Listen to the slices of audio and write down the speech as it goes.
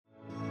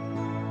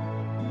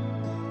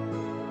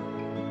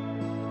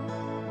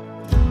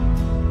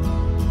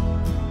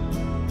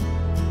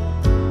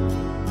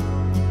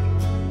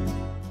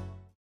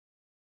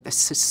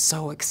It's just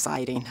so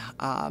exciting,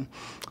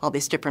 all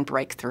these different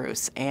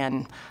breakthroughs.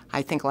 And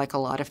I think, like a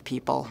lot of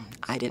people,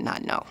 I did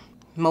not know.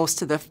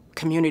 Most of the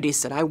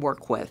communities that I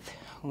work with,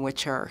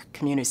 which are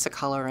communities of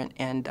color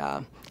and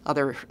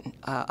other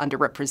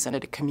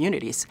underrepresented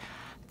communities,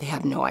 they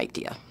have no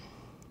idea.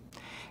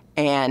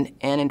 And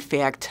in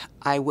fact,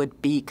 I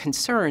would be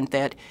concerned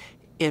that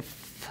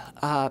if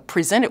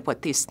presented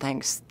with these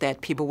things, that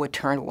people would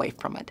turn away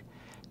from it,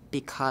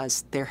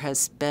 because there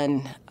has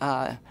been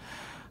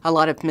a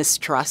lot of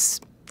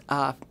mistrust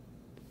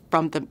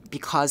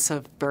because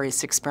of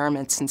various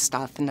experiments and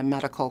stuff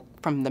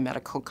from the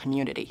medical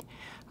community.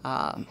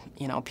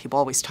 You know, people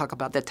always talk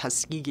about the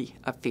Tuskegee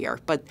affair,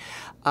 but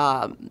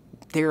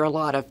there are a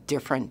lot of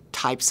different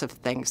types of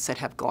things that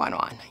have gone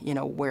on, you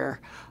know,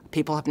 where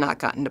people have not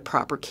gotten the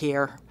proper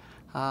care.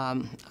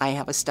 I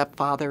have a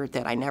stepfather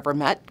that I never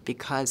met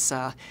because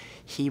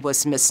he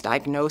was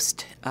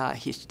misdiagnosed.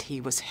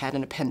 He had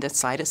an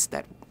appendicitis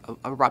that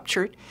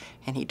ruptured,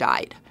 and he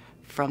died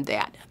from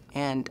that.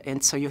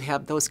 And so you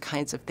have those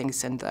kinds of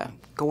things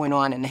going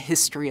on in the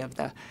history of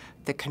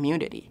the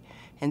community.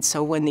 And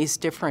so when these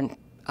different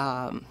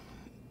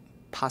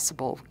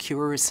possible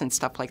cures and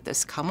stuff like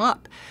this come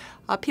up,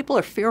 people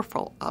are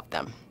fearful of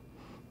them.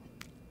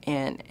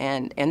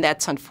 And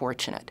that's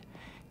unfortunate.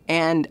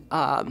 And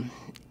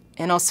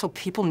also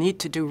people need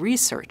to do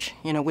research,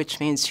 you know,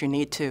 which means you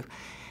need to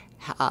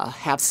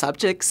have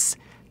subjects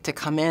to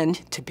come in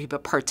to be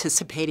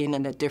participating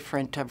in the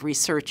different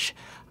research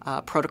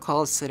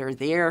protocols that are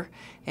there.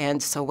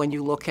 And so when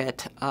you look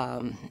at,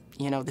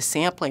 you know, the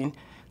sampling,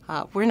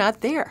 we're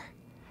not there.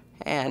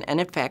 And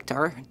in fact,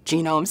 our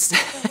genomes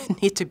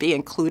need to be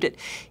included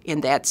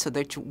in that so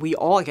that we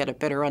all get a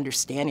better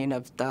understanding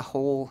of the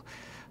whole,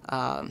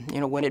 you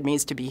know, what it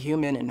means to be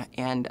human,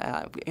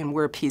 and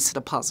we're a piece of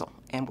the puzzle,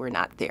 and we're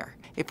not there.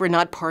 If we're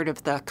not part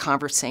of the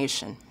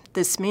conversation,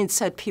 this means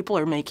that people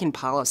are making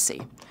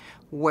policy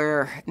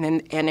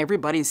and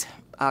everybody's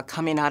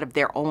coming out of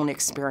their own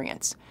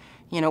experience,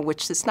 you know,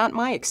 which is not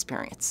my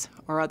experience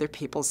or other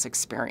people's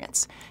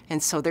experience.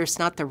 And so there's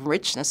not the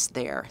richness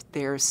there.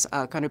 There's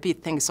going to be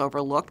things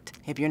overlooked.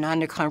 If you're not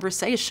in a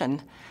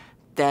conversation,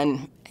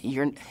 then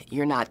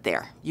you're not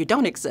there. You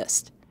don't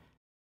exist.